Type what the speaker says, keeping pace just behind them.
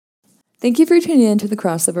Thank you for tuning in to the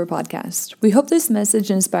Crossover Podcast. We hope this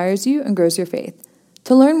message inspires you and grows your faith.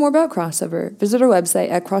 To learn more about Crossover, visit our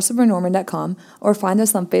website at crossovernorman.com or find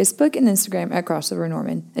us on Facebook and Instagram at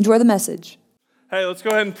crossovernorman. Enjoy the message. Hey, let's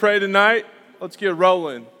go ahead and pray tonight. Let's get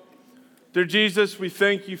rolling. Dear Jesus, we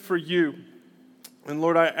thank you for you. And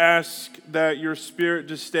Lord, I ask that your spirit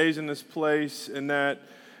just stays in this place and that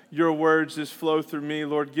your words just flow through me.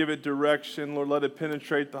 Lord, give it direction. Lord, let it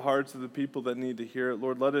penetrate the hearts of the people that need to hear it.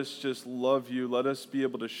 Lord, let us just love you. Let us be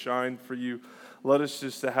able to shine for you. Let us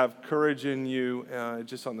just to have courage in you,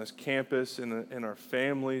 just on this campus, in our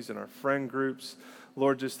families, in our friend groups.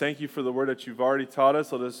 Lord, just thank you for the word that you've already taught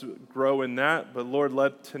us. Let us grow in that. But Lord,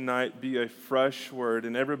 let tonight be a fresh word.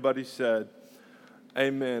 And everybody said,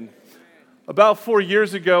 amen. About 4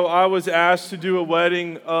 years ago, I was asked to do a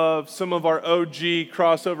wedding of some of our OG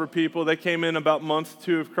Crossover people. They came in about month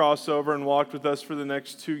 2 of Crossover and walked with us for the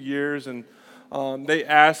next 2 years. And they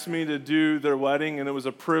asked me to do their wedding, and it was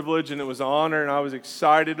a privilege and it was an honor, and I was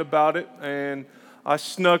excited about it. And I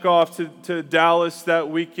snuck off to Dallas that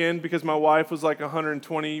weekend because my wife was like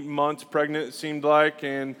 120 months pregnant, it seemed like.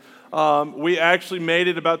 And we actually made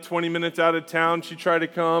it about 20 minutes out of town. She tried to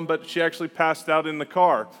come, but she actually passed out in the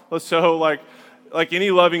car. So like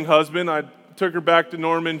any loving husband, I took her back to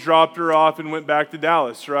Norman, dropped her off, and went back to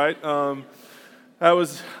Dallas, right? That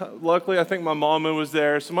was, luckily, I think my mama was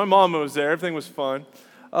there. So my mama was there. Everything was fun.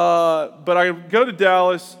 But I go to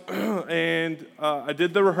Dallas, and I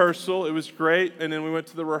did the rehearsal. It was great. And then we went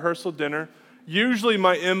to the rehearsal dinner. Usually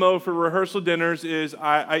my MO for rehearsal dinners is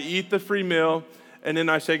I eat the free meal, and then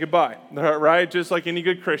I say goodbye, right? Just like any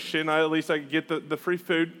good Christian, at least I get the free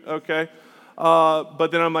food, okay?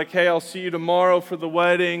 But then I'm like, hey, I'll see you tomorrow for the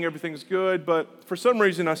wedding. Everything's good. But for some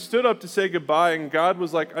reason, I stood up to say goodbye, and God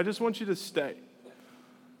was like, I just want you to stay.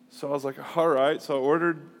 So I was like, all right. So I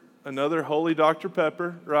ordered another Holy Dr.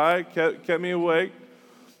 Pepper, right? Kept me awake.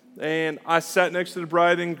 And I sat next to the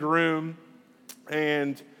bride and groom,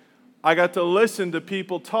 and I got to listen to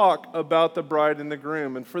people talk about the bride and the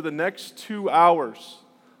groom. And for the next 2 hours,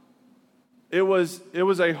 it was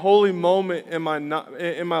a holy moment in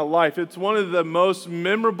my life. It's one of the most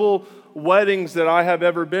memorable weddings that I have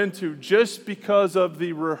ever been to just because of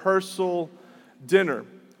the rehearsal dinner.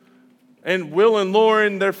 And Will and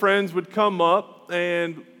Lauren, their friends, would come up,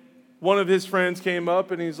 and one of his friends came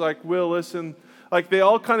up, and he's like, Will, listen. Like, they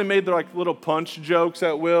all kind of made their like little punch jokes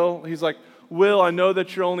at Will. He's like, Will, I know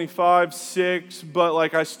that you're only 5'6", but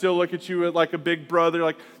like I still look at you like a big brother.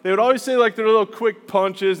 Like they would always say like their little quick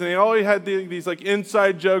punches, and they always had these like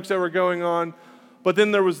inside jokes that were going on. But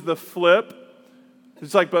then there was the flip.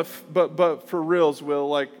 It's like, but for reals, Will,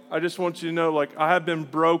 like I just want you to know, like I have been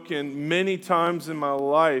broken many times in my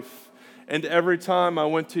life. And every time I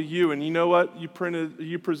went to you, and you know what? You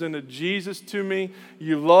presented Jesus to me.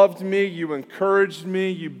 You loved me. You encouraged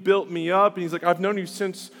me. You built me up. And he's like, I've known you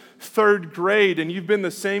since 3rd grade, and you've been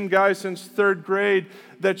the same guy since 3rd grade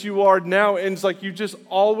that you are now. And it's like you just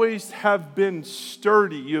always have been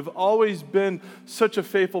sturdy. You've always been such a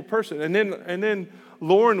faithful person. And then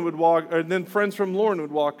Lauren would walk, or then friends from Lauren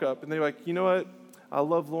would walk up, and they're like, you know what? I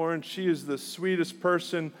love Lauren. She is the sweetest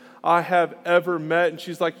person I have ever met. And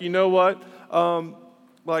she's like, you know what?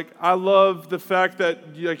 I love the fact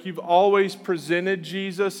that like you've always presented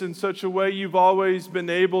Jesus in such a way. You've always been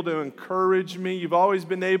able to encourage me. You've always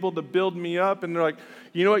been able to build me up. And they're like,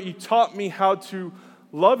 you know what? You taught me how to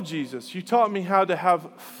love Jesus. You taught me how to have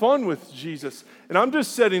fun with Jesus. And I'm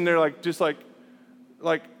just sitting there like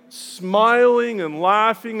smiling and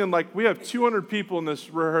laughing. And like we have 200 people in this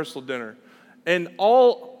rehearsal dinner. And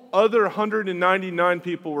all other 199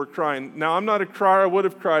 people were crying. Now, I'm not a crier. I would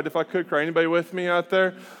have cried if I could cry. Anybody with me out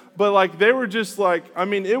there? But like they were just like,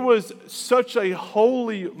 it was such a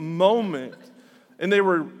holy moment. And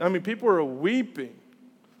people were weeping.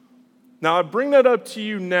 Now, I bring that up to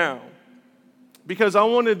you now because I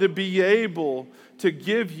wanted to be able to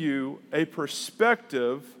give you a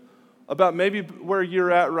perspective about maybe where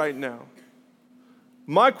you're at right now.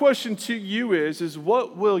 My question to you is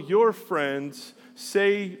what will your friends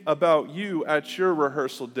say about you at your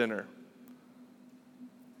rehearsal dinner?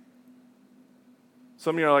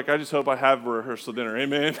 Some of you are like, I just hope I have a rehearsal dinner.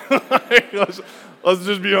 Amen. let's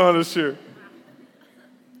just be honest here.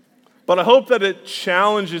 But I hope that it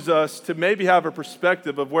challenges us to maybe have a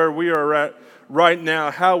perspective of where we are at right now,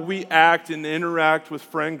 how we act and interact with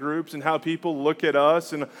friend groups and how people look at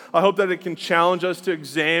us. And I hope that it can challenge us to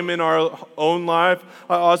examine our own life.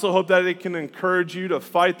 I also hope that it can encourage you to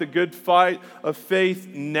fight the good fight of faith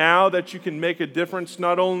now, that you can make a difference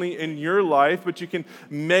not only in your life, but you can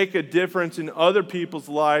make a difference in other people's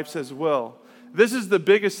lives as well. This is the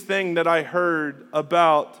biggest thing that I heard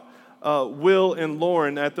about Will and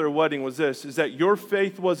Lauren at their wedding was this, is that your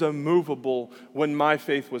faith was immovable when my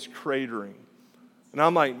faith was cratering. And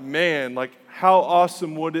I'm like, man, like how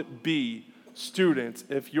awesome would it be, students,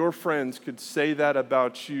 if your friends could say that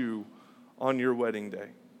about you on your wedding day?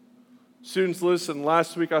 Students, listen,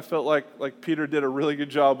 last week I felt like Peter did a really good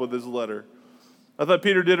job with his letter. I thought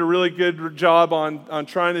Peter did a really good job on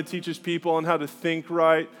trying to teach his people on how to think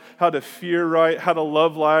right, how to fear right, how to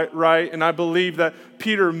love right. And I believe that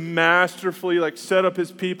Peter masterfully set up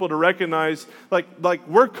his people to recognize like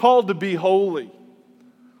we're called to be holy.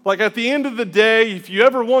 Like at the end of the day, if you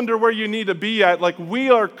ever wonder where you need to be at, like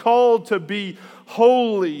we are called to be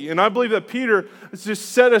holy. And I believe that Peter has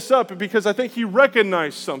just set us up because I think he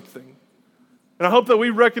recognized something. And I hope that we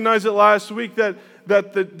recognized it last week that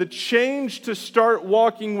the change to start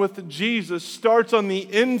walking with Jesus starts on the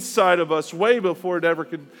inside of us way before it ever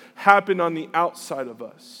could happen on the outside of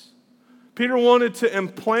us. Peter wanted to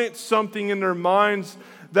implant something in their minds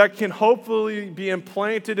that can hopefully be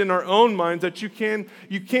implanted in our own minds, that you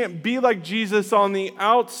can't be like Jesus on the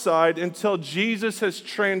outside until Jesus has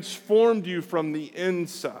transformed you from the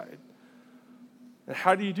inside. And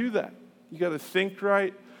how do you do that? You got to think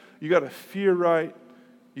right. You got to fear right.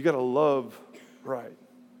 You got to love right.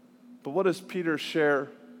 But what does Peter share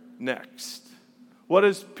next? What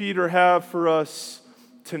does Peter have for us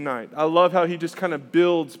tonight? I love how he just kind of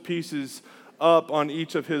builds pieces up on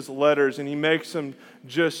each of his letters, and he makes them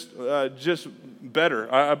just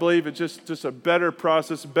better. I believe it's just a better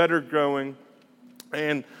process, better growing.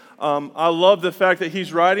 And I love the fact that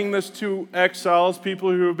he's writing this to exiles,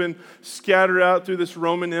 people who have been scattered out through this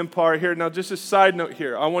Roman Empire here. Now, just a side note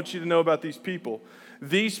here, I want you to know about these people.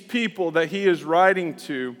 These people that he is writing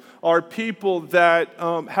to are people that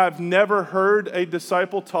have never heard a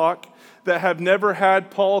disciple talk, that have never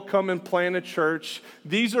had Paul come and plant a church.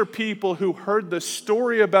 These are people who heard the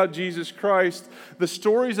story about Jesus Christ, the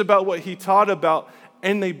stories about what he taught about,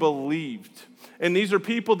 and they believed. And these are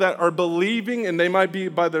people that are believing, and they might be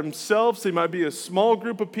by themselves, they might be a small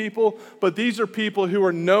group of people, but these are people who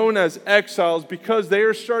are known as exiles because they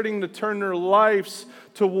are starting to turn their lives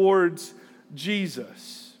towards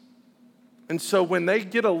Jesus. And so when they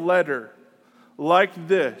get a letter like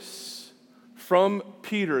this from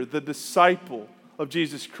Peter, the disciple of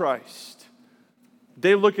Jesus Christ,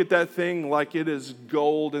 they look at that thing like it is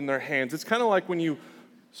gold in their hands. It's kind of like when you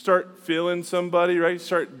start feeling somebody, right?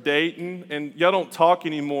 Start dating, and y'all don't talk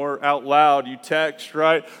anymore out loud. You text,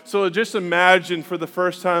 right? So just imagine for the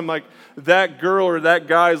first time, like that girl or that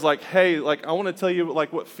guy is like, hey, like I want to tell you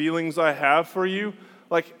like what feelings I have for you.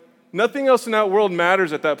 Like nothing else in that world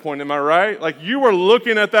matters at that point, am I right? Like you are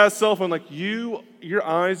looking at that cell phone like your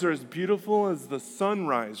eyes are as beautiful as the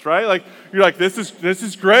sunrise, right? Like you're like, this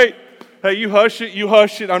is great. Hey, you hush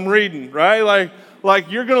it, I'm reading, right?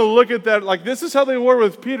 Like you're going to look at that, like this is how they were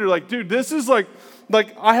with Peter. Like, dude, this is like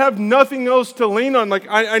I have nothing else to lean on. Like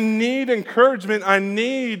I need encouragement. I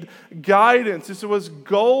need guidance. This was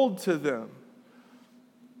gold to them.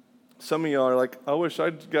 Some of y'all are like, I wish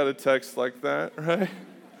I'd got a text like that, right?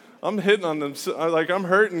 I'm hitting on them. Like I'm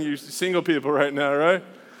hurting you single people right now, right?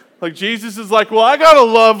 Like Jesus is like, well, I got a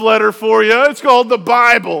love letter for you. It's called the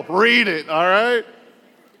Bible. Read it, all right?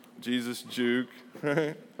 Jesus juke,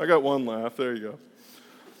 right? I got one laugh. There you go.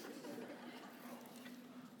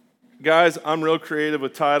 Guys, I'm real creative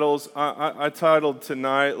with titles. I titled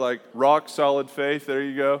tonight, like, Rock Solid Faith. There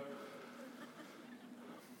you go.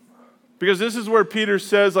 Because this is where Peter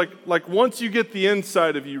says, like once you get the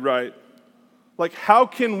inside of you right, like, how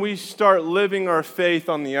can we start living our faith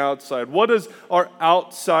on the outside? What does our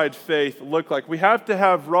outside faith look like? We have to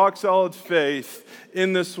have rock solid faith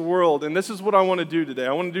in this world. And this is what I want to do today.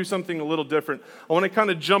 I want to do something a little different. I want to kind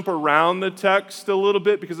of jump around the text a little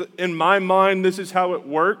bit because in my mind, this is how it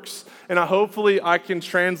works. And hopefully I can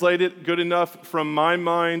translate it good enough from my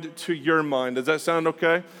mind to your mind. Does that sound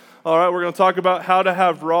okay? All right, we're going to talk about how to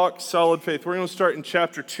have rock solid faith. We're going to start in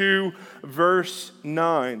chapter 2, verse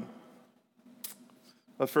 9.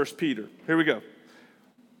 Of 1 Peter. Here we go.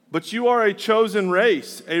 But you are a chosen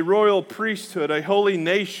race, a royal priesthood, a holy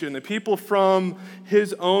nation, a people from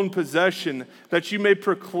his own possession, that you may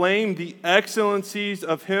proclaim the excellencies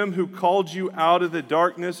of him who called you out of the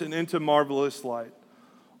darkness and into marvelous light.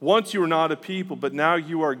 Once you were not a people, but now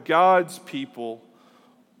you are God's people.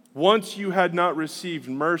 Once you had not received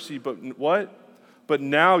mercy, but what? But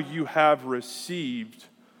now you have received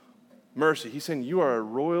mercy. He's saying you are a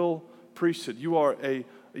royal priesthood. You are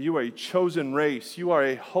a chosen race. You are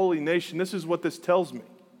a holy nation. This is what this tells me.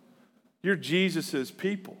 You're Jesus'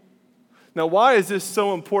 people. Now, why is this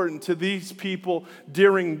so important to these people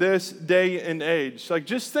during this day and age? Like,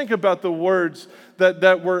 just think about the words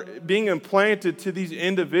that were being implanted to these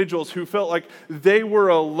individuals who felt like they were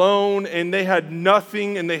alone and they had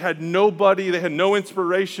nothing and they had nobody, they had no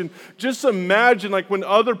inspiration. Just imagine, like, when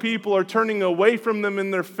other people are turning away from them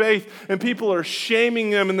in their faith and people are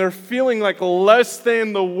shaming them and they're feeling like less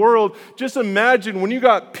than the world. Just imagine when you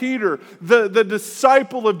got Peter, the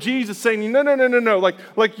disciple of Jesus, saying, no,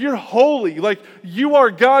 like you're holy, like you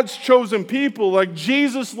are God's chosen people, like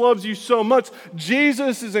Jesus loves you so much.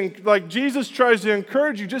 Jesus tries to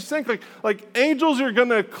encourage you. Just think like angels are going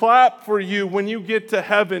to clap for you when you get to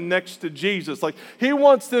heaven next to Jesus. Like he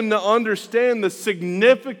wants them to understand the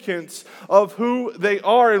significance of who they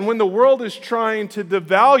are. And when the world is trying to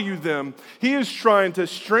devalue them, he is trying to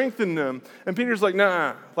strengthen them. And Peter's like,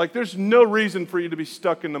 nah, like there's no reason for you to be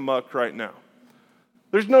stuck in the muck right now.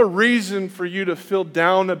 There's no reason for you to feel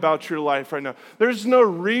down about your life right now. There's no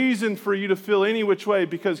reason for you to feel any which way,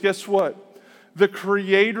 because guess what? The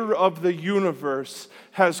creator of the universe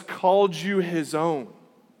has called you his own.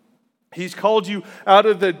 He's called you out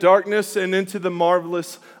of the darkness and into the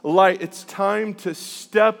marvelous light. It's time to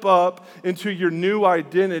step up into your new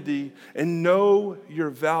identity and know your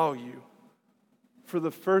value. For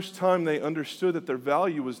the first time, they understood that their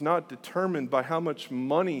value was not determined by how much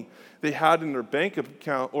money they had in their bank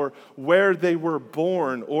account, or where they were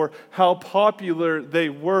born, or how popular they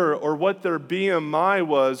were, or what their BMI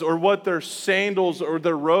was, or what their sandals or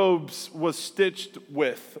their robes was stitched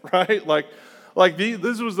with, right?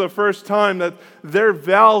 This was the first time that their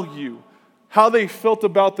value, how they felt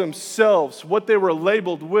about themselves, what they were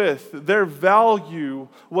labeled with, their value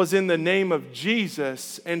was in the name of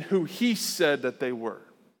Jesus and who he said that they were.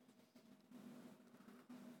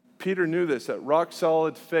 Peter knew this, that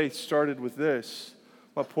rock-solid faith started with this.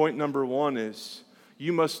 My point number one is,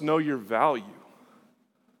 you must know your value.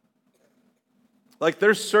 Like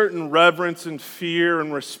there's certain reverence and fear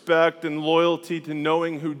and respect and loyalty to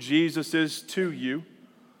knowing who Jesus is to you.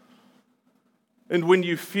 And when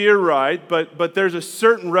you fear right, but there's a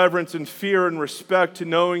certain reverence and fear and respect to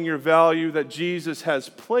knowing your value that Jesus has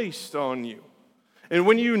placed on you. And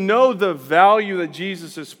when you know the value that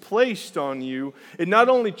Jesus has placed on you, it not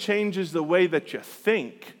only changes the way that you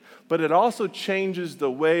think, but it also changes the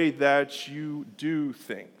way that you do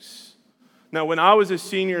things. Now, when I was a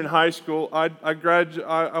senior in high school,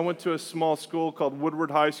 I went to a small school called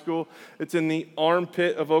Woodward High School. It's in the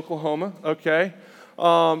armpit of Oklahoma, okay?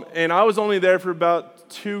 And I was only there for about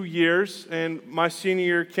 2 years, and my senior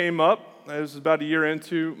year came up. It was about a year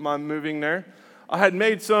into my moving there. I had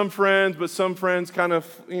made some friends, but some friends kind of,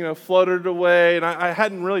 floated away, and I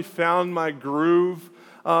hadn't really found my groove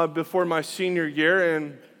before my senior year.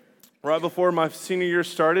 And right before my senior year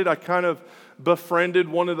started, I kind of befriended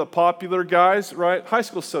one of the popular guys, right? High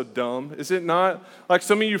school's so dumb, is it not? Like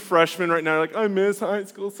some of you freshmen right now are like, I miss high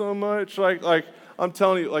school so much. Like I'm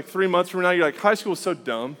telling you, like 3 months from now, you're like, high school is so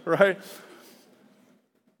dumb, right?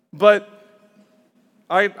 But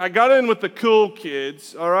I got in with the cool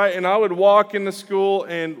kids, all right? And I would walk into school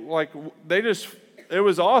and it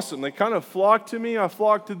was awesome. They kind of flocked to me. I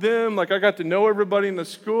flocked to them. Like I got to know everybody in the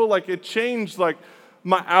school. Like it changed like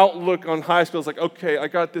my outlook on high school. It's like, okay, I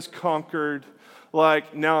got this conquered.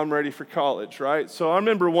 Like now I'm ready for college, right? So I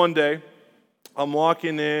remember one day I'm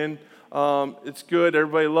walking in. It's good.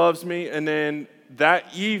 Everybody loves me. And then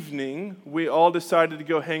that evening, we all decided to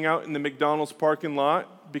go hang out in the McDonald's parking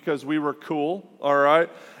lot because we were cool, all right?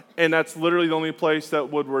 And that's literally the only place that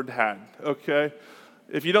Woodward had, okay?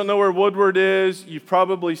 If you don't know where Woodward is, you've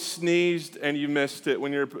probably sneezed and you missed it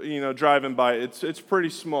when you're driving by. It's pretty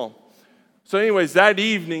small. So anyways, that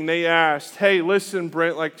evening they asked, hey, listen,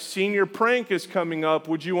 Brent, like senior prank is coming up.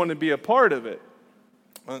 Would you want to be a part of it?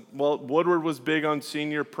 Well, Woodward was big on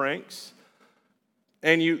senior pranks.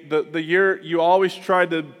 And the year, you always tried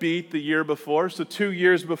to beat the year before. So 2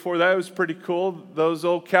 years before that, it was pretty cool. Those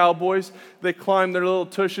old cowboys, they climbed their little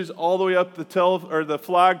tushes all the way up the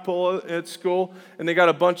flagpole at school, and they got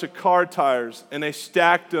a bunch of car tires, and they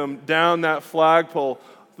stacked them down that flagpole,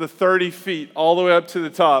 the 30 feet, all the way up to the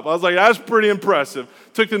top. I was like, that's pretty impressive.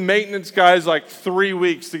 Took the maintenance guys like 3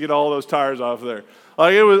 weeks to get all those tires off there.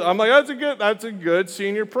 I'm like, that's a good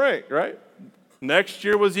senior prank, right? Next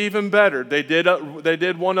year was even better. They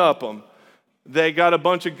did one up them. They got a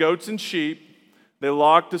bunch of goats and sheep. They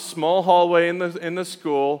locked a small hallway in the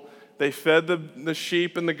school. They fed the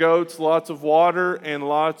sheep and the goats lots of water and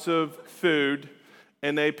lots of food,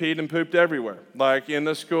 and they peed and pooped everywhere, like in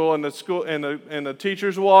the school. And the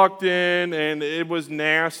teachers walked in, and it was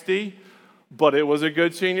nasty, but it was a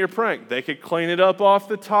good senior prank. They could clean it up off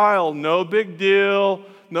the tile, no big deal.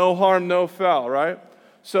 no harm, no foul, right?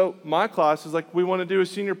 So my class is like, we want to do a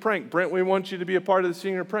senior prank. Brent, we want you to be a part of the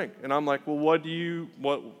senior prank. And I'm like, well, what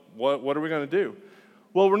are we going to do?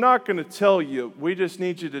 Well, we're not going to tell you. We just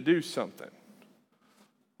need you to do something.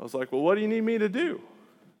 I was like, well, what do you need me to do?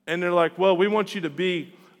 And they're like, well, we want you to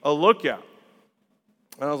be a lookout.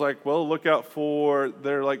 And I was like, well, look out for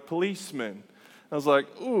their like policemen. I was like,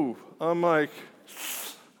 ooh, I'm like,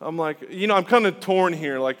 I'm kind of torn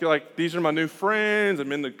here. Like these are my new friends.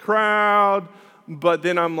 I'm in the crowd. But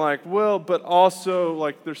then I'm like, well, but also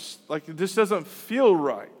like there's like this doesn't feel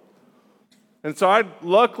right. And so I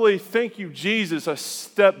luckily, thank you, Jesus, I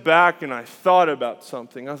stepped back and I thought about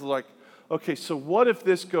something. I was like, okay, so what if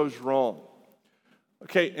this goes wrong?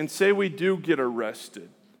 Okay, and say we do get arrested,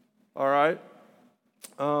 all right?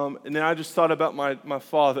 And then I just thought about my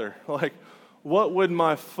father. Like, what would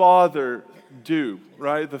my father do,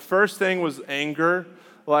 right? The first thing was anger.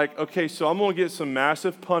 Like, okay, so I'm going to get some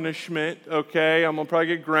massive punishment, okay? I'm going to probably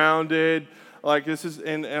get grounded. Like, this is,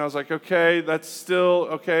 and I was like, okay, that's still,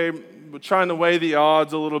 okay, we're trying to weigh the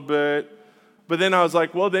odds a little bit. But then I was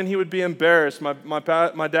like, well, then he would be embarrassed. My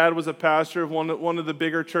dad was a pastor of one of the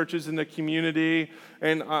bigger churches in the community,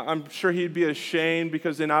 and I'm sure he'd be ashamed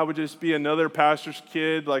because then I would just be another pastor's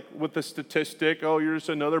kid, like with the statistic, oh, you're just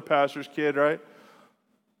another pastor's kid, right?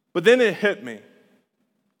 But then it hit me.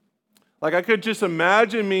 Like I could just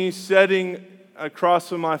imagine me sitting across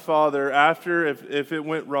from my father after if it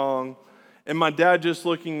went wrong, and my dad just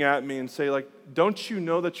looking at me and say, like, don't you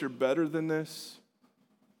know that you're better than this?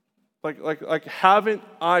 Like, haven't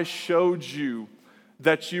I showed you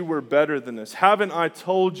that you were better than this? Haven't I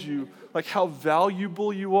told you, like, how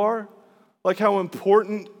valuable you are? Like, how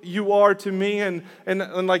important you are to me? And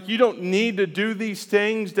like, you don't need to do these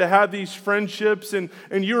things to have these friendships. And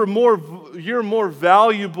you're more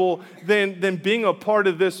valuable than being a part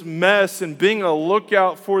of this mess and being a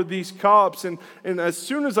lookout for these cops. And as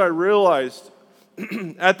soon as I realized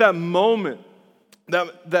at that moment,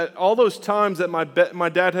 that all those times that my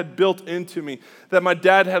dad had built into me, that my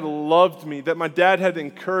dad had loved me, that my dad had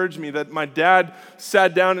encouraged me, that my dad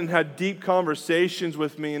sat down and had deep conversations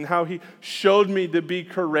with me, and how he showed me to be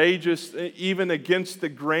courageous even against the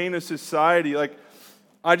grain of society. Like,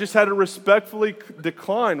 I just had to respectfully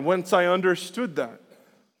decline once I understood that.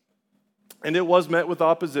 And it was met with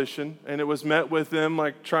opposition, and it was met with them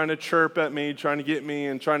like trying to chirp at me, trying to get me,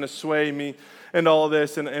 and trying to sway me, and all of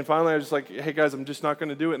this. And finally I was like, hey guys, I'm just not going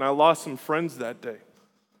to do it. And I lost some friends that day.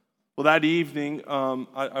 Well, that evening,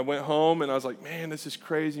 I went home, and I was like, man, this is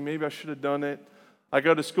crazy. Maybe I should have done it. I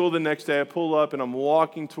go to school the next day. I pull up, and I'm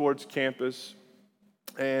walking towards campus,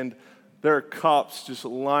 and there are cops just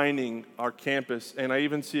lining our campus. And I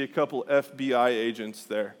even see a couple FBI agents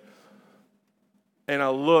there. And I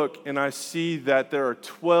look, and I see that there are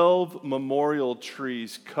 12 memorial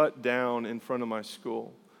trees cut down in front of my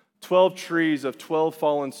school. 12 trees of 12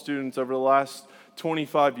 fallen students over the last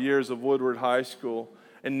 25 years of Woodward High School.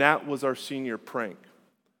 And that was our senior prank.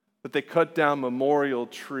 That they cut down memorial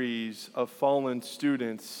trees of fallen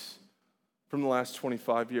students from the last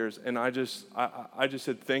 25 years. And I just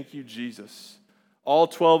said, thank you, Jesus. All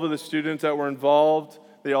 12 of the students that were involved,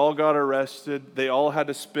 they all got arrested. They all had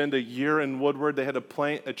to spend a year in Woodward. They had to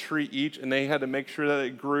plant a tree each, and they had to make sure that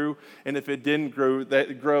it grew. And if it didn't grow,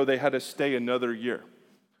 they had to stay another year.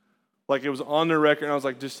 Like, it was on the record, and I was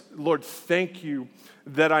like, just, Lord, thank you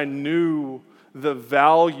that I knew the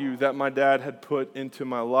value that my dad had put into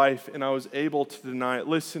my life, and I was able to deny it.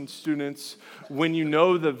 Listen, students, when you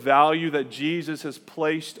know the value that Jesus has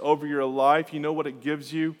placed over your life, you know what it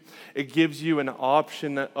gives you? It gives you an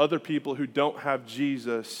option that other people who don't have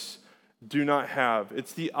Jesus do not have.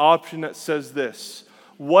 It's the option that says this: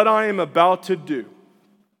 what I am about to do,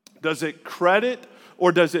 does it credit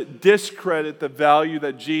or does it discredit the value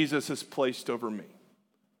that Jesus has placed over me?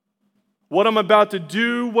 What I'm about to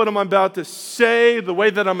do, what I'm about to say, the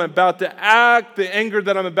way that I'm about to act, the anger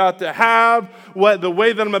that I'm about to have, the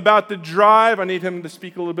way that I'm about to drive. I need him to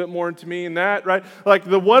speak a little bit more into me in that, right? Like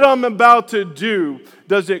what I'm about to do,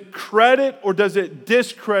 does it credit or does it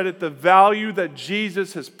discredit the value that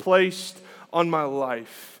Jesus has placed on my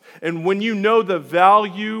life? And when you know the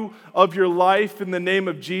value of your life in the name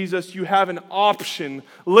of Jesus, you have an option.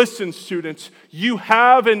 Listen, students, you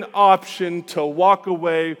have an option to walk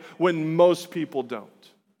away when most people don't.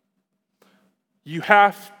 You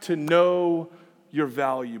have to know your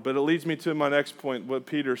value. But it leads me to my next point, what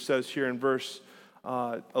Peter says here in verse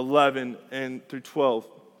 11 and through 12.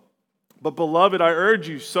 But beloved, I urge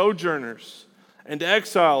you, sojourners and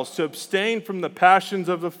exiles, to abstain from the passions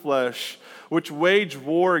of the flesh, which wage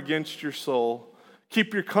war against your soul.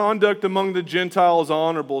 Keep your conduct among the Gentiles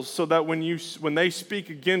honorable, so that when they speak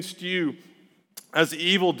against you as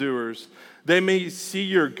evildoers, they may see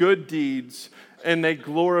your good deeds and they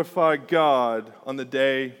glorify God on the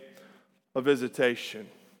day of visitation.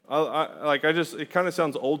 It kind of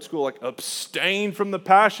sounds old school, like abstain from the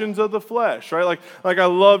passions of the flesh, right? Like I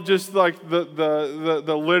love just like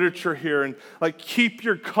the literature here, and like keep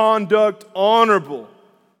your conduct honorable.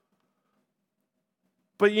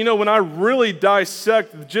 But when I really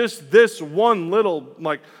dissect just this one little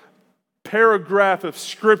like paragraph of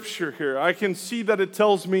scripture here, I can see that it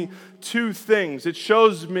tells me two things. It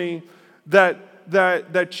shows me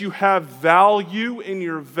that you have value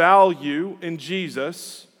in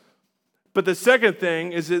Jesus. But the second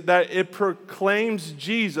thing is that it proclaims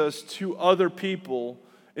Jesus to other people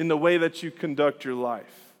in the way that you conduct your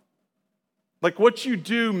life. Like what you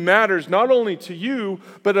do matters not only to you,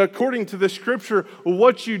 but according to the scripture,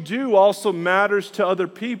 what you do also matters to other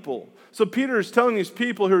people. So Peter is telling these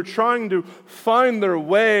people who are trying to find their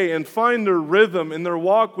way and find their rhythm in their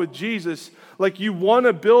walk with Jesus, like you want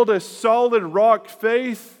to build a solid rock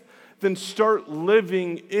faith, then start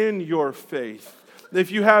living in your faith.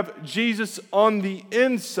 If you have Jesus on the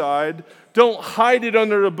inside, don't hide it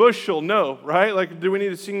under a bushel. No, right? Like, do we need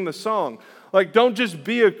to sing the song? Like, don't just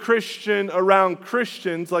be a Christian around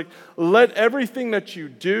Christians. Like, let everything that you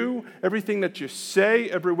do, everything that you say,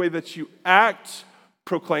 every way that you act,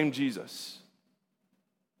 proclaim Jesus.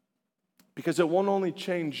 Because it won't only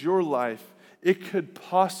change your life, it could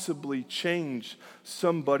possibly change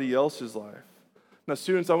somebody else's life. Now,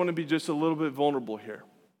 students, I want to be just a little bit vulnerable here.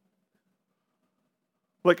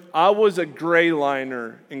 Like, I was a gray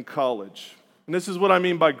liner in college. And this is what I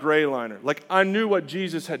mean by gray liner. Like, I knew what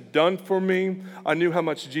Jesus had done for me. I knew how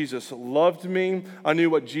much Jesus loved me. I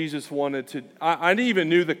knew what Jesus wanted to. I even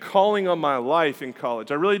knew the calling on my life in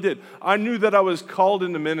college. I really did. I knew that I was called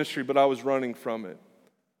into ministry, but I was running from it.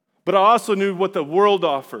 But I also knew what the world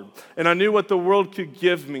offered, and I knew what the world could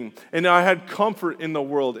give me, and I had comfort in the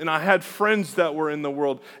world, and I had friends that were in the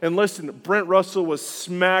world. And listen, Brent Russell was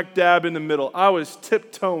smack dab in the middle. I was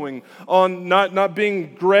tiptoeing on not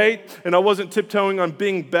being great, and I wasn't tiptoeing on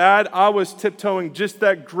being bad. I was tiptoeing just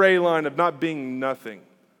that gray line of not being nothing.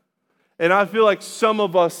 And I feel like some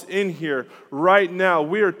of us in here right now,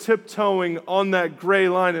 we are tiptoeing on that gray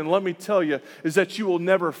line. And let me tell you, is that you will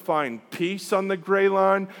never find peace on the gray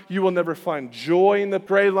line. You will never find joy in the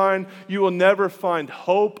gray line. You will never find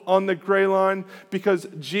hope on the gray line, because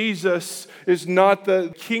Jesus is not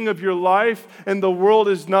the king of your life, and the world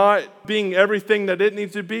is not being everything that it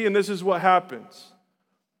needs to be. And this is what happens.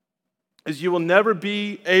 Is you will never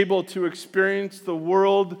be able to experience the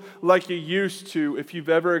world like you used to if you've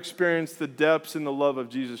ever experienced the depths and the love of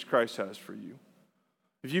Jesus Christ has for you.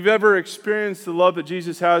 If you've ever experienced the love that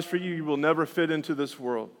Jesus has for you, you will never fit into this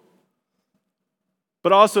world.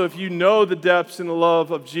 But also, if you know the depths and the love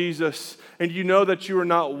of Jesus, and you know that you are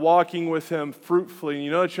not walking with Him fruitfully, and you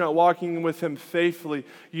know that you're not walking with Him faithfully,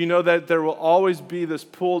 you know that there will always be this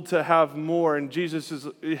pull to have more, and Jesus is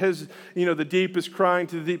the deep is crying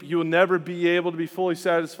to the deep. You will never be able to be fully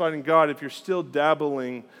satisfied in God if you're still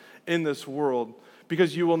dabbling in this world,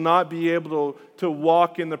 because you will not be able to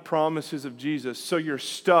walk in the promises of Jesus. So you're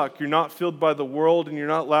stuck. You're not filled by the world, and you're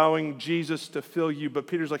not allowing Jesus to fill you. But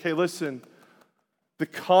Peter's like, hey, listen. The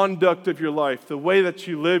conduct of your life, the way that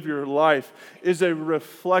you live your life, is a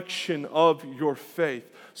reflection of your faith.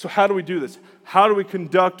 So how do we do this? How do we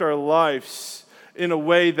conduct our lives in a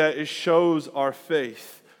way that it shows our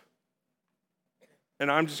faith?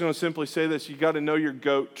 And I'm just going to simply say this. You got to know your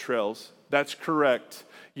goat trails. That's correct.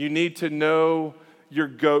 You need to know your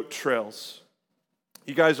goat trails.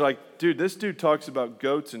 You guys are like, dude, this dude talks about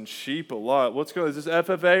goats and sheep a lot. What's going on? Is this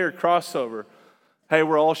FFA or crossover? Hey,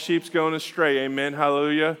 we're all sheeps going astray. Amen.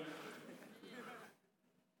 Hallelujah.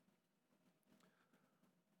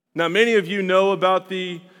 Now, many of you know about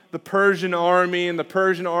the Persian army and the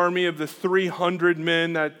Persian army of the 300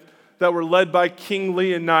 men that were led by King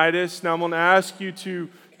Leonidas. Now, I'm going to ask you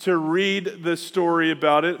to read the story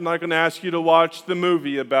about it. I'm not going to ask you to watch the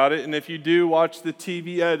movie about it. And if you do, watch the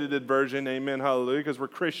TV edited version. Amen. Hallelujah. Because we're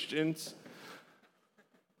Christians.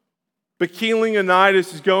 But King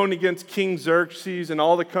Leonidas is going against King Xerxes and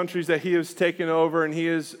all the countries that he has taken over, and he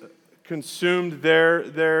has consumed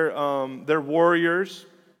their warriors.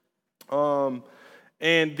 And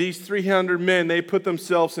these 300 men, they put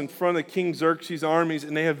themselves in front of King Xerxes' armies,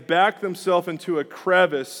 and they have backed themselves into a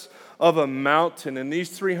crevice of a mountain. And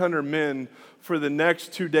these 300 men, for the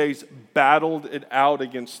next 2 days, battled it out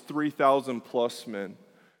against 3,000 plus men.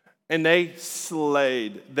 And they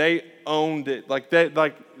slayed. They owned it. Like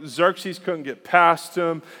Xerxes couldn't get past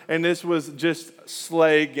them, and this was just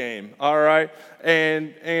slay game. All right.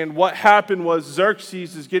 And what happened was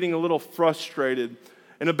Xerxes is getting a little frustrated.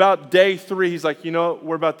 And about day 3, he's like, you know what?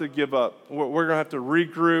 We're about to give up. We're going to have to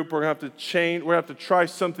regroup. We're going to have to change. We're going to have to try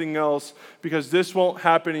something else because this won't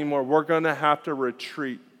happen anymore. We're going to have to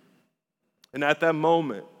retreat. And at that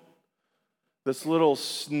moment, this little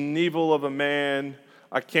sneevel of a man,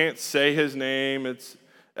 I can't say his name. It's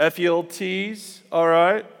Ephialtes, all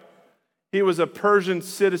right? He was a Persian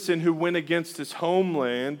citizen who went against his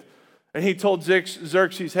homeland. And he told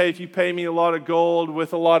Xerxes, hey, if you pay me a lot of gold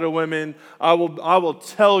with a lot of women, I will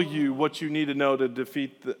tell you what you need to know to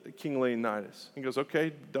defeat King Leonidas. He goes,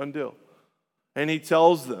 okay, done deal. And he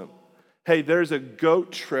tells them, hey, there's a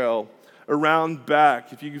goat trail around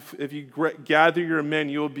back. If you gather your men,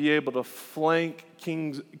 you will be able to flank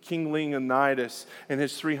King Leonidas and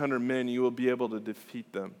his 300 men. You will be able to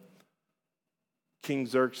defeat them. King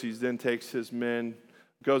Xerxes then takes his men,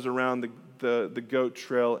 goes around the goat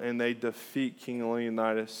trail, and they defeat King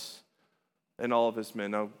Leonidas and all of his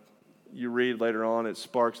men. Now, you read later on, it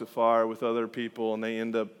sparks a fire with other people, and they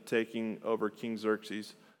end up taking over King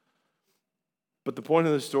Xerxes. But the point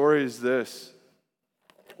of the story is this.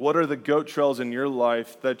 What are the goat trails in your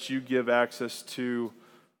life that you give access to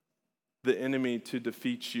the enemy to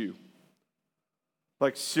defeat you?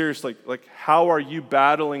 Like seriously, like how are you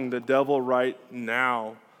battling the devil right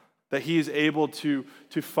now that he is able to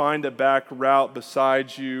find a back route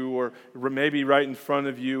beside you or maybe right in front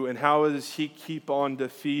of you? And how does he keep on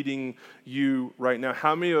defeating you right now?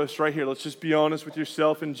 How many of us right here, let's just be honest with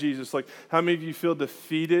yourself and Jesus, like how many of you feel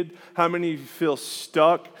defeated? How many of you feel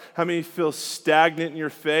stuck? How many of you feel stagnant in your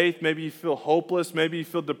faith? Maybe you feel hopeless. Maybe you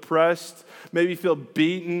feel depressed. Maybe you feel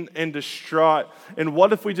beaten and distraught. And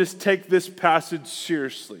what if we just take this passage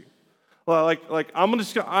seriously? I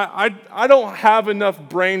don't have enough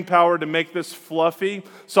brain power to make this fluffy,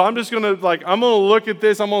 so I'm gonna look at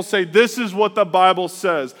this. I'm gonna say this is what the Bible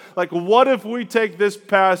says. Like, what if we take this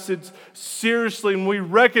passage seriously and we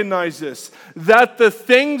recognize this, that the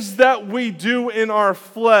things that we do in our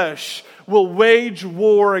flesh will wage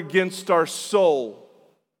war against our soul,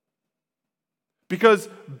 because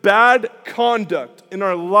bad conduct in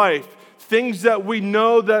our life, things that we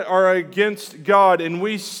know that are against God, and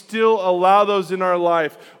we still allow those in our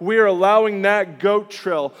life. We are allowing that goat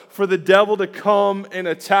trail for the devil to come and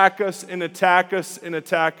attack us and attack us and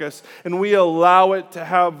attack us. And we allow it to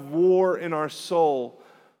have war in our soul.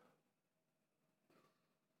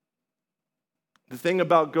 The thing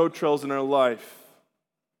about goat trails in our life,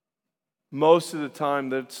 most of the time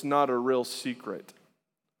that's not a real secret.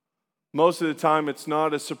 Most of the time it's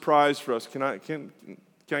not a surprise for us. Can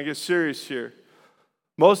I get serious here?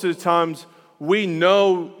 Most of the times we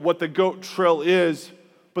know what the goat trail is,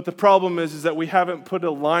 but the problem is that we haven't put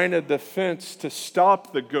a line of defense to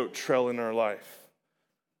stop the goat trail in our life.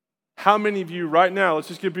 How many of you right now, let's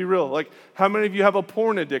just be real, like how many of you have a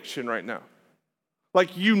porn addiction right now?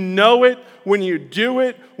 Like you know it when you do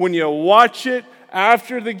it, when you watch it,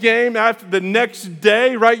 after the game, after the next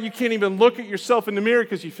day, right? You can't even look at yourself in the mirror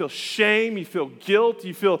because you feel shame, you feel guilt,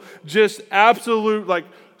 you feel just absolute like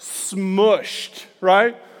smushed,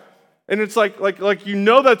 right? And it's like you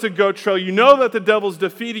know that's a goat trail. You know that the devil's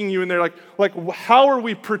defeating you, and they're like how are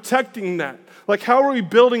we protecting that? Like how are we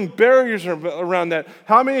building barriers around that?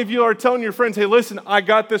 How many of you are telling your friends, hey, listen, I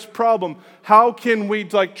got this problem. How can we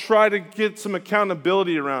like try to get some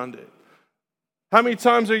accountability around it? How many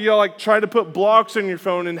times are you like try to put blocks on your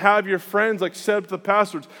phone and have your friends like set up the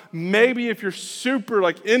passwords? Maybe if you're super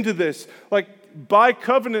like into this, like buy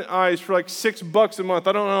Covenant Eyes for like $6 a month.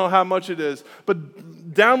 I don't know how much it is,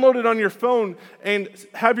 but download it on your phone and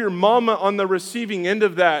have your mama on the receiving end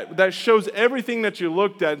of that shows everything that you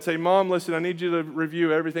looked at and say, Mom, listen, I need you to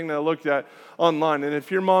review everything that I looked at online. And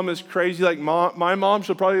if your mom is crazy like my mom,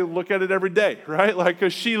 she'll probably look at it every day, right? Like,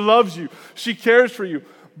 because she loves you. She cares for you.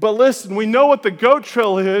 But listen, we know what the goat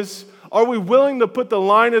trail is. Are we willing to put the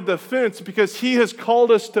line of defense because he has called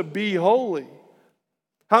us to be holy?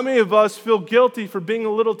 How many of us feel guilty for being a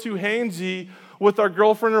little too handsy with our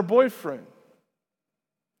girlfriend or boyfriend?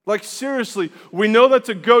 Like seriously, we know that's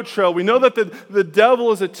a goat trail. We know that the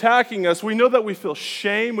devil is attacking us. We know that we feel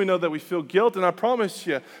shame. We know that we feel guilt. And I promise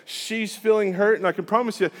you, she's feeling hurt. And I can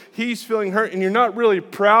promise you, he's feeling hurt. And you're not really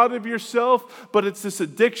proud of yourself, but it's this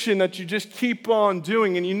addiction that you just keep on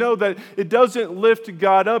doing. And you know that it doesn't lift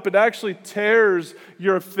God up. It actually tears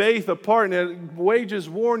your faith apart. And it wages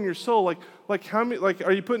war in your soul. Like how many? Like,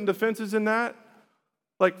 are you putting defenses in that?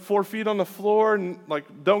 Like 4 feet on the floor and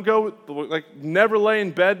like don't go, like never lay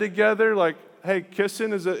in bed together. Like hey,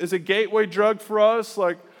 kissing is a gateway drug for us,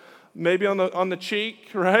 like maybe on the cheek,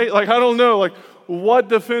 right? Like, I don't know, like, what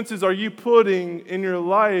defenses are you putting in your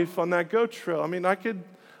life on that goat trail? I mean, I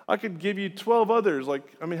could give you 12 others. Like,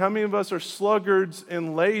 I mean, how many of us are sluggards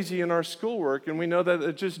and lazy in our schoolwork, and we know that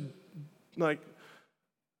it just, like,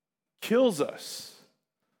 kills us?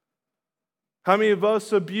 How many of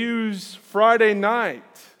us abuse Friday night?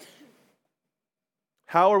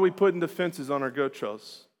 How are we putting defenses on our goat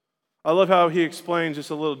trails? I love how he explains just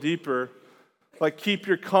a little deeper, like, keep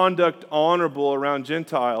your conduct honorable around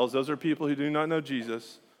Gentiles. Those are people who do not know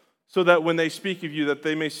Jesus, so that when they speak of you, that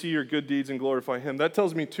they may see your good deeds and glorify him. That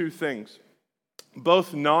tells me two things.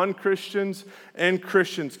 Both non-Christians and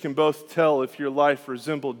Christians can both tell if your life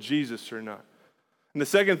resembled Jesus or not. And the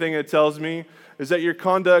second thing it tells me is that your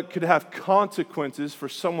conduct could have consequences for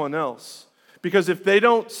someone else. Because if they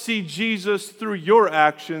don't see Jesus through your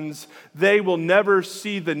actions, they will never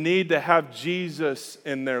see the need to have Jesus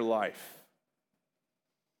in their life.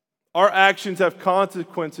 Our actions have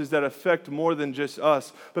consequences that affect more than just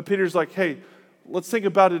us. But Peter's like, hey, let's think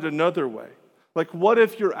about it another way. Like, what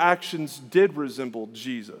if your actions did resemble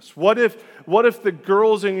Jesus? What if the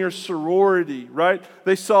girls in your sorority, right,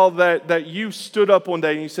 they saw that you stood up one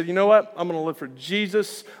day and you said, you know what, I'm going to live for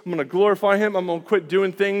Jesus. I'm going to glorify him. I'm going to quit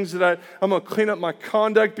doing things I'm going to clean up my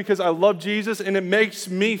conduct because I love Jesus and it makes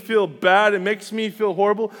me feel bad. It makes me feel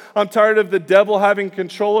horrible. I'm tired of the devil having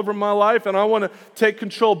control over my life and I want to take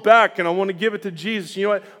control back and I want to give it to Jesus. You know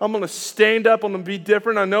what, I'm going to stand up. I'm going to be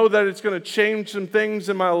different. I know that it's going to change some things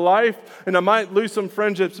in my life and I might lose some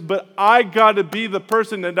friendships, but I got to be the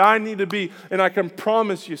person that I need to be. And I can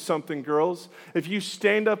promise you something, girls. If you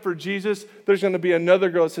stand up for Jesus, there's going to be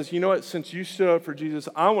another girl that says, you know what, since you stood up for Jesus,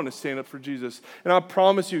 I want to stand up for Jesus. And I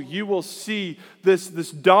promise you, you will see this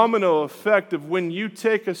domino effect of when you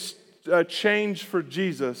take a change for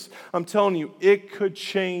Jesus. I'm telling you, it could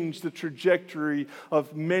change the trajectory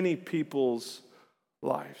of many people's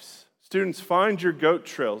lives. Students, find your goat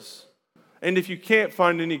trails. And if you can't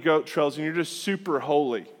find any goat trails and you're just super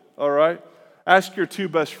holy, all right, ask your two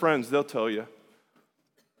best friends, they'll tell you.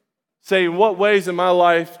 Say, in what ways in my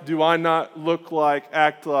life do I not look like,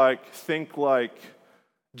 act like, think like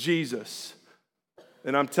Jesus?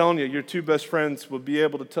 And I'm telling you, your two best friends will be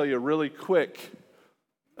able to tell you really quick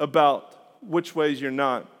about which ways you're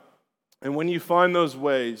not. And when you find those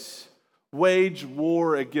ways, wage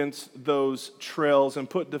war against those trails and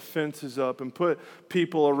put defenses up and put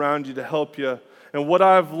people around you to help you. And what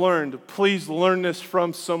I've learned, please learn this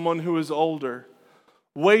from someone who is older.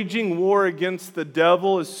 Waging war against the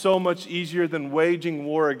devil is so much easier than waging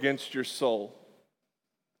war against your soul.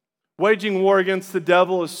 Waging war against the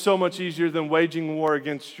devil is so much easier than waging war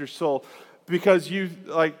against your soul. Because you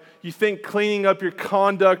think cleaning up your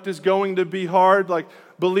conduct is going to be hard. Like,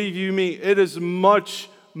 believe you me, it is much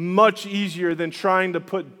easier than trying to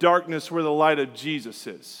put darkness where the light of Jesus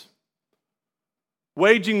is.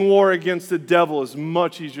 Waging war against the devil is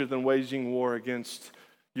much easier than waging war against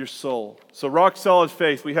your soul. So rock solid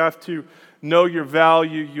faith. We have to know your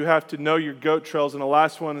value. You have to know your goat trails. And the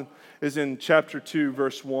last one is in chapter 2,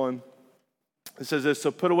 verse 1. It says this,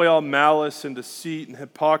 so put away all malice and deceit and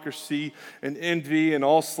hypocrisy and envy and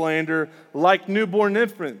all slander. Like newborn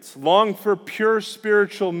infants, long for pure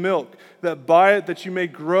spiritual milk, that by it that you may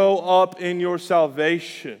grow up in your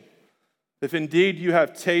salvation. If indeed you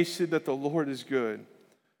have tasted that the Lord is good.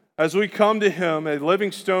 As we come to him, a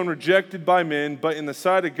living stone rejected by men, but in the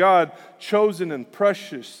sight of God, chosen and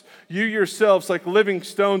precious. You yourselves, like living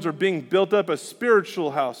stones, are being built up a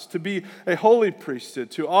spiritual house, to be a holy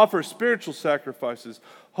priesthood, to offer spiritual sacrifices,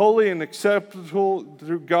 holy and acceptable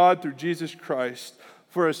through God, through Jesus Christ.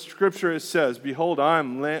 For as Scripture it says, behold, I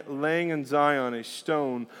am laying in Zion a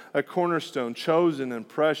stone, a cornerstone, chosen and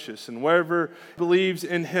precious, and whoever believes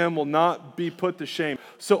in him will not be put to shame.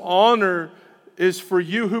 So honor is for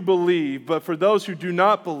you who believe, but for those who do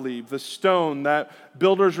not believe, the stone that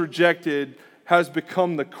builders rejected has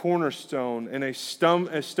become the cornerstone and a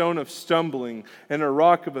stone of stumbling and a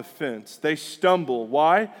rock of offense. They stumble.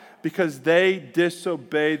 Why? Because they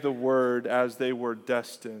disobey the word as they were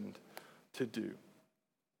destined to do.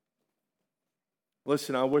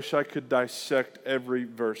 Listen, I wish I could dissect every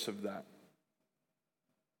verse of that.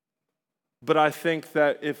 But I think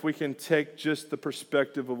that if we can take just the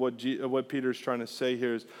perspective of what Peter's trying to say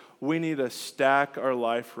here is we need to stack our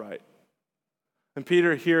life right. And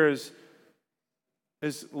Peter here is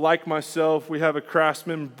is like myself. We have a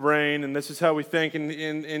craftsman brain, and this is how we think.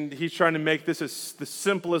 And he's trying to make this the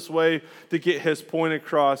simplest way to get his point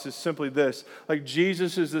across is simply this. Like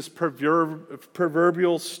Jesus is this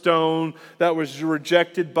proverbial stone that was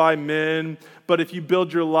rejected by men, but if you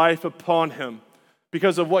build your life upon him,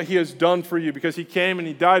 because of what he has done for you, because he came and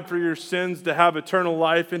he died for your sins to have eternal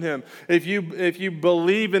life in him. If you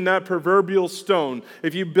believe in that proverbial stone,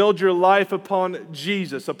 if you build your life upon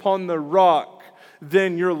Jesus, upon the rock,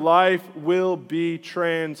 then your life will be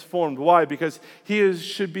transformed. Why? Because he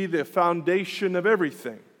should be the foundation of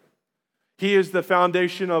everything. He is the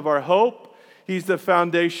foundation of our hope. He's the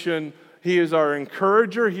foundation. He is our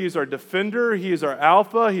encourager. He is our defender. He is our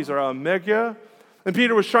alpha. He's our omega. And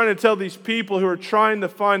Peter was trying to tell these people who are trying to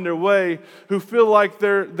find their way, who feel like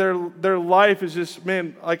their life is just,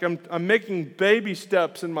 man, like I'm making baby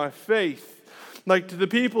steps in my faith. Like to the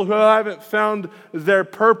people who haven't found their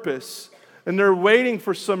purpose, and they're waiting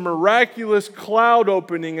for some miraculous cloud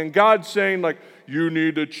opening, and God saying, like, you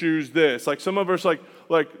need to choose this. Like some of us, like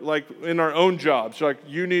in our own jobs, like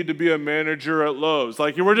you need to be a manager at Lowe's.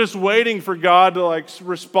 Like we're just waiting for God to like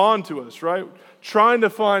respond to us, right? Trying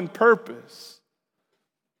to find purpose.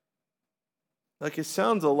 Like it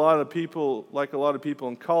sounds a lot of people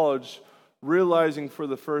in college realizing for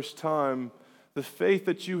the first time the faith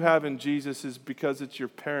that you have in Jesus is because it's your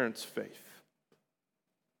parents' faith.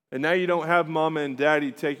 And now you don't have mama and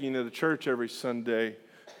daddy taking you to church every Sunday.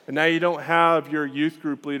 And now you don't have your youth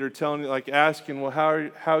group leader telling you, like asking, well,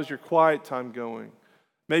 how's your quiet time going?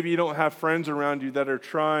 Maybe you don't have friends around you that are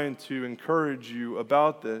trying to encourage you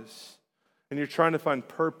about this. And you're trying to find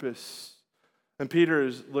purpose. And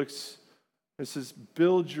Peter looks and says,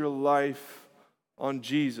 build your life on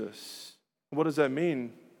Jesus. What does that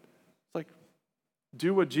mean? It's like,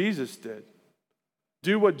 do what Jesus did.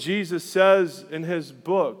 Do what Jesus says in his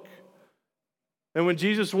book. And when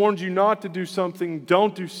Jesus warns you not to do something,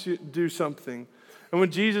 don't do something. And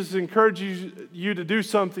when Jesus encourages you to do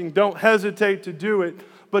something, don't hesitate to do it,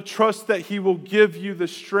 but trust that he will give you the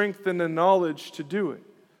strength and the knowledge to do it.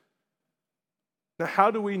 Now,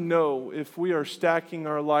 how do we know if we are stacking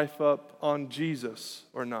our life up on Jesus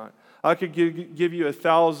or not? I could give you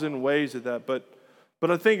 1,000 ways of that, but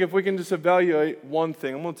I think if we can just evaluate one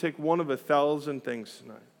thing, I'm going to take one of 1,000 things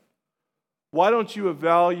tonight. Why don't you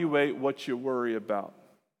evaluate what you worry about?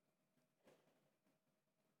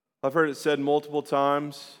 I've heard it said multiple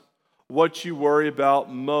times, what you worry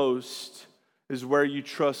about most is where you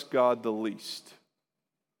trust God the least.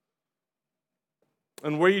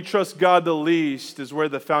 And where you trust God the least is where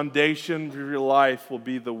the foundation of your life will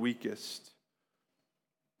be the weakest.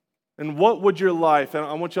 And what would your life, and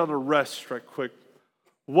I want y'all to rest right quick,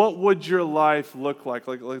 what would your life look like?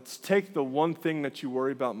 Like, let's take the one thing that you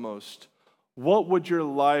worry about most. What would your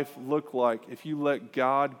life look like if you let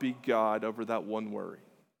God be God over that one worry?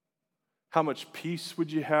 How much peace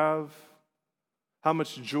would you have? How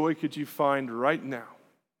much joy could you find right now?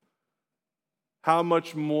 How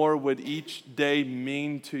much more would each day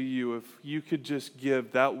mean to you if you could just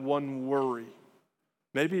give that one worry?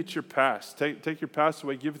 Maybe it's your past. Take your past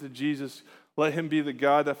away, give it to Jesus. Let him be the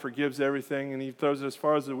God that forgives everything, and he throws it as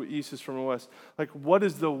far as the east is from the west. Like, what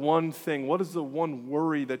is the one thing, what is the one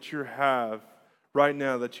worry that you have right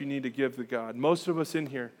now that you need to give to God? Most of us in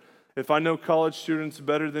here, if I know college students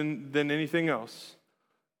better than anything else,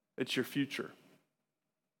 it's your future.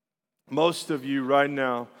 Most of you right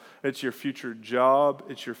now, it's your future job,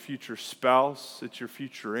 it's your future spouse, it's your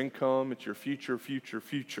future income, it's your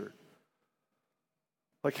future.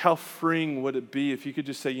 Like, how freeing would it be if you could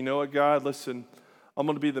just say, you know what, God, listen, I'm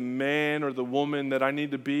going to be the man or the woman that I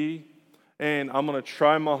need to be, and I'm going to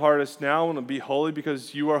try my hardest now. I want to be holy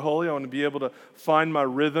because you are holy. I want to be able to find my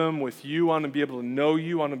rhythm with you. I want to be able to know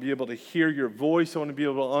you. I want to be able to hear your voice. I want to be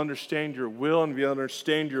able to understand your will. I want to be able to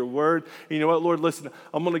understand your word. And you know what, Lord, listen,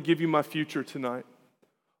 I'm going to give you my future tonight.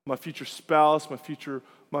 My future spouse,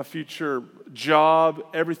 my future job,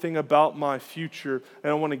 everything about my future, and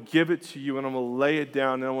I want to give it to you, and I'm going to lay it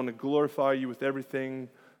down, and I want to glorify you with everything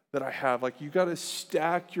that I have. Like, you got to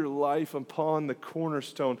stack your life upon the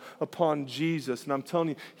cornerstone, upon Jesus, and I'm telling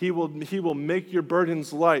you, He will make your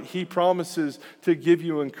burdens light. He promises to give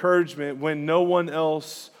you encouragement when no one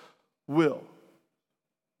else will.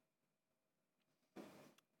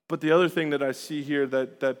 But the other thing that I see here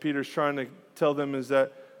that Peter's trying to tell them is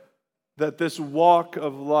that this walk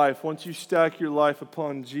of life, once you stack your life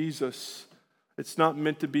upon Jesus, it's not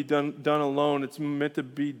meant to be done alone. It's meant to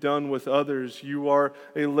be done with others. You are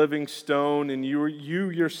a living stone, and you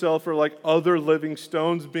yourself are like other living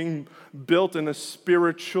stones being built in a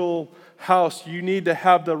spiritual house. You need to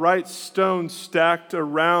have the right stones stacked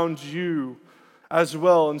around you as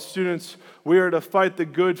well. And students, we are to fight the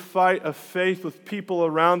good fight of faith with people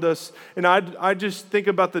around us. And I just think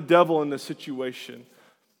about the devil in this situation.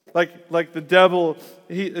 Like the devil,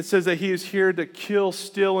 it says that he is here to kill,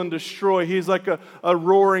 steal, and destroy. He's like a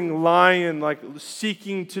roaring lion, like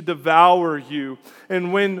seeking to devour you.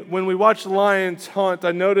 And when we watch lions hunt,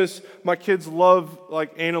 I notice my kids love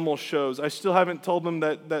like animal shows. I still haven't told them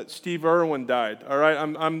that Steve Irwin died. All right,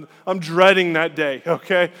 I'm dreading that day.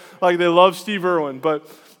 Okay, like they love Steve Irwin, but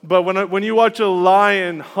when you watch a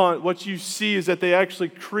lion hunt, what you see is that they actually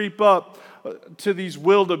creep up to these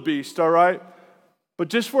wildebeest. All right. But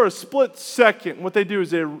just for a split second, what they do is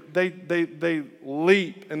they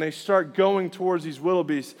leap and they start going towards these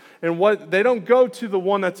wildebeest. And they don't go to the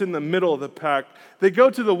one that's in the middle of the pack. They go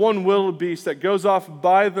to the one wildebeest that goes off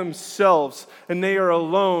by themselves, and they are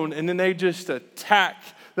alone. And then they just attack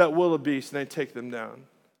that wildebeest and they take them down.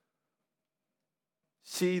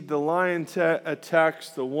 See, the lion attacks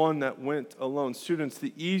the one that went alone. Students,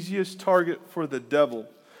 the easiest target for the devil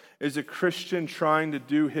is a Christian trying to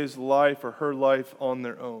do his life or her life on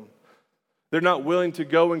their own. They're not willing to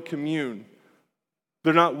go and commune.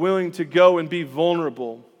 They're not willing to go and be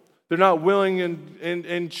vulnerable. They're not willing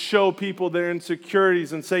and show people their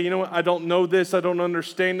insecurities and say, you know what, I don't know this, I don't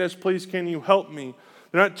understand this, please can you help me?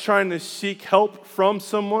 They're not trying to seek help from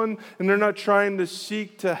someone, and they're not trying to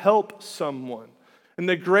seek to help someone. And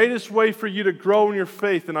the greatest way for you to grow in your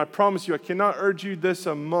faith, and I promise you, I cannot urge you this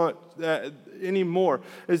anymore,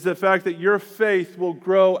 is the fact that your faith will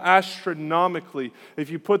grow astronomically if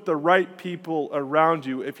you put the right people around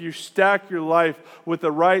you, if you stack your life with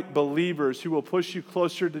the right believers who will push you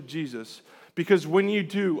closer to Jesus. Because when you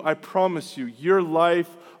do, I promise you, your life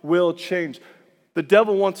will change. The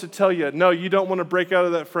devil wants to tell you, no, you don't want to break out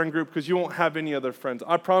of that friend group because you won't have any other friends.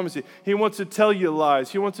 I promise you. He wants to tell you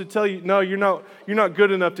lies. He wants to tell you, no, you're not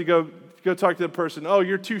good enough to go talk to the person. Oh,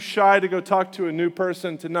 you're too shy to go talk to a new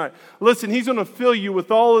person tonight. Listen, he's going to fill you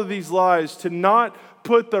with all of these lies to not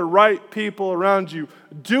put the right people around you.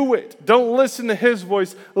 Do it. Don't listen to his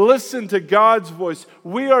voice. Listen to God's voice.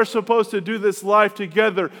 We are supposed to do this life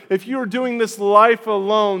together. If you're doing this life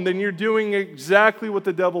alone, then you're doing exactly what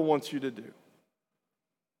the devil wants you to do.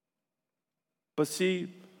 But see,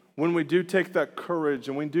 when we do take that courage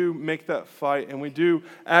and we do make that fight and we do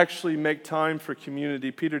actually make time for community,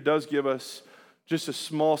 Peter does give us just a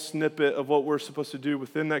small snippet of what we're supposed to do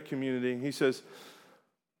within that community. He says,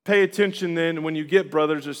 pay attention then when you get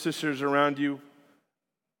brothers or sisters around you,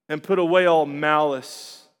 and put away all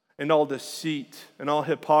malice and all deceit and all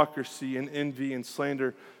hypocrisy and envy and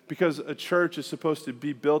slander, because a church is supposed to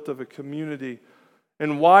be built of a community.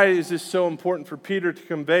 And why is this so important for Peter to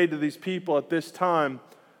convey to these people at this time?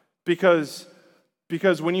 Because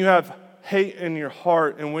when you have hate in your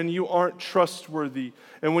heart, and when you aren't trustworthy,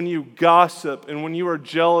 and when you gossip, and when you are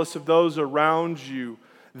jealous of those around you,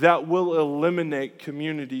 that will eliminate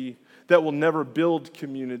community. That will never build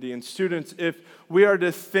community. And students, if we are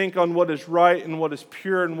to think on what is right and what is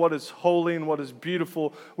pure and what is holy and what is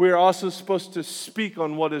beautiful, we are also supposed to speak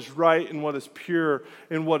on what is right and what is pure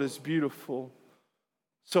and what is beautiful.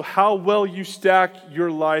 So how well you stack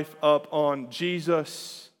your life up on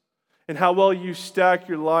Jesus, and how well you stack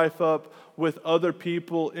your life up with other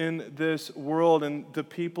people in this world and the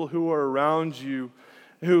people who are around you,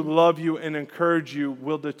 who love you and encourage you,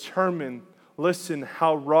 will determine, listen,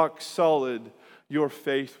 how rock solid your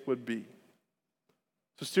faith would be.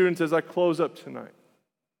 So students, as I close up tonight,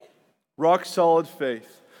 rock solid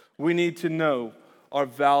faith, we need to know our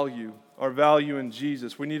value in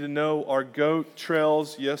Jesus. We need to know our goat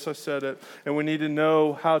trails, yes, I said it, and we need to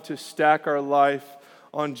know how to stack our life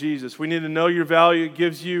on Jesus. We need to know your value. It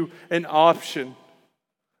gives you an option.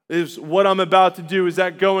 Is what I'm about to do, is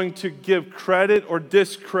that going to give credit or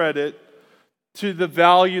discredit to the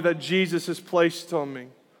value that Jesus has placed on me?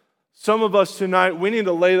 Some of us tonight, we need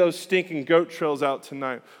to lay those stinking goat trails out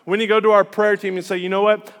tonight. We need to go to our prayer team and say, you know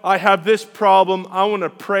what? I have this problem. I want to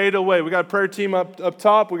pray it away. We got a prayer team up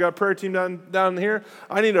top. We got a prayer team down here.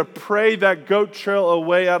 I need to pray that goat trail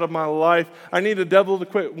away out of my life. I need the devil to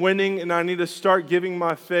quit winning, and I need to start giving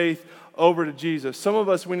my faith over to Jesus. Some of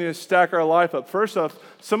us, we need to stack our life up. First off,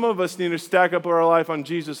 some of us need to stack up our life on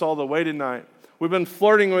Jesus all the way tonight. We've been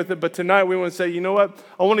flirting with it, but tonight we want to say, you know what?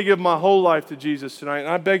 I want to give my whole life to Jesus tonight. And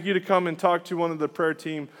I beg you to come and talk to one of the prayer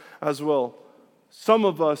team as well. Some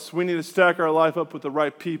of us, we need to stack our life up with the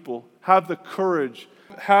right people. Have the courage.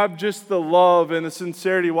 Have just the love and the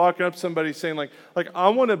sincerity walking up to somebody saying, I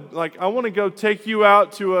want to go take you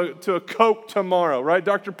out to a Coke tomorrow, right?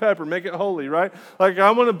 Dr. Pepper, make it holy, right? I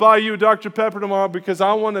want to buy you a Dr. Pepper tomorrow because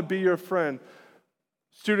I want to be your friend.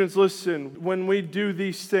 Students, listen, when we do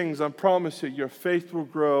these things, I promise you, your faith will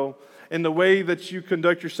grow, and the way that you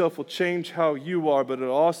conduct yourself will change how you are, but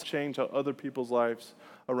it'll also change how other people's lives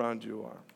around you are.